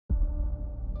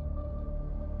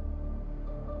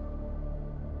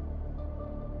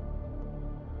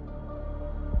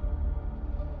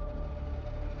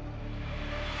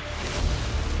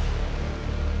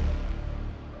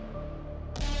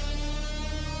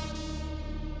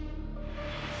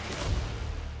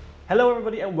Hello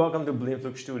everybody and welcome to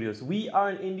Blindflug Studios. We are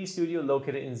an indie studio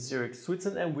located in Zurich,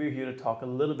 Switzerland, and we're here to talk a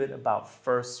little bit about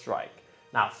First Strike.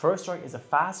 Now, First Strike is a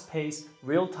fast-paced,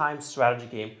 real-time strategy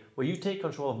game where you take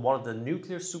control of one of the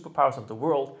nuclear superpowers of the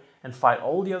world and fight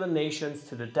all the other nations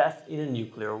to the death in a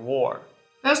nuclear war.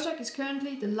 First Strike is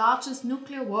currently the largest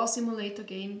nuclear war simulator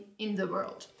game in the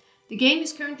world. The game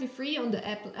is currently free on the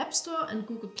Apple App Store and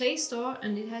Google Play Store,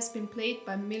 and it has been played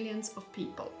by millions of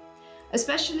people.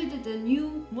 Especially the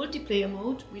new multiplayer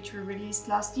mode, which we released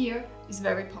last year, is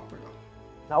very popular.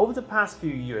 Now, over the past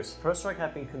few years, First Strike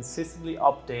has been consistently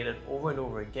updated over and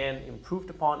over again, improved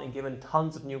upon, and given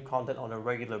tons of new content on a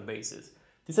regular basis.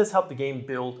 This has helped the game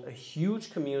build a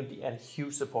huge community and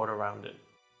huge support around it.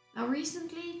 Now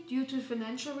recently, due to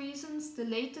financial reasons, the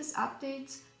latest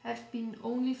updates have been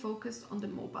only focused on the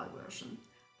mobile version.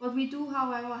 But we do,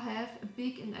 however, have a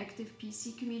big and active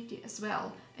PC community as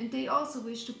well, and they also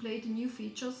wish to play the new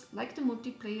features like the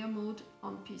multiplayer mode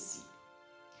on PC.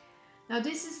 Now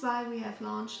this is why we have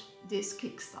launched this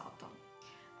Kickstarter.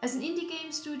 As an indie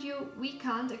game studio, we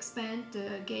can't expand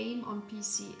the game on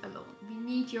PC alone. We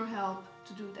need your help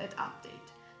to do that update.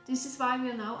 This is why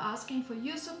we are now asking for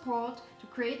your support to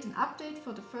create an update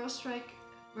for the First Strike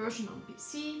version on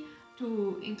PC,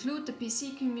 to include the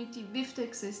PC community with the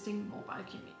existing mobile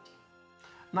community.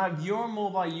 Now, if you're a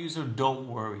mobile user, don't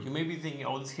worry. You may be thinking,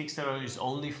 oh, this Kickstarter is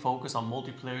only focused on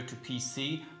multiplayer to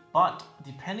PC, but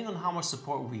depending on how much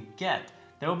support we get,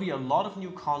 there will be a lot of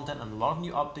new content and a lot of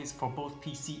new updates for both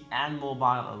PC and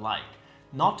mobile alike.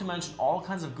 Not to mention all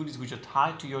kinds of goodies which are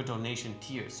tied to your donation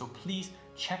tier. So please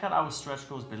check out our stretch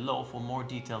goals below for more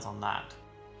details on that.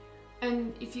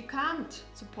 And if you can't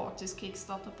support this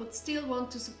Kickstarter but still want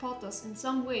to support us in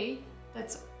some way,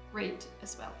 that's great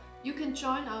as well. You can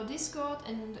join our Discord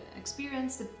and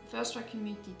experience the First Strike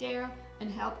community there and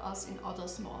help us in other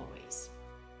small ways.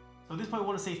 So at this point I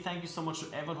want to say thank you so much to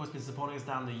everyone who has been supporting us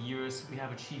down the years. We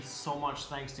have achieved so much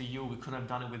thanks to you. We couldn't have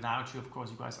done it without you. Of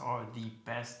course, you guys are the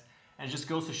best. And it just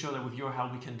goes to show that with your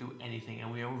help we can do anything.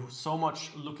 And we are so much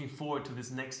looking forward to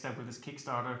this next step with this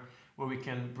Kickstarter, where we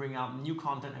can bring out new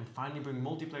content and finally bring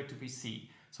multiplayer to PC.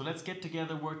 So let's get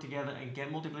together, work together, and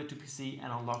get multiplayer to PC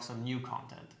and unlock some new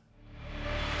content.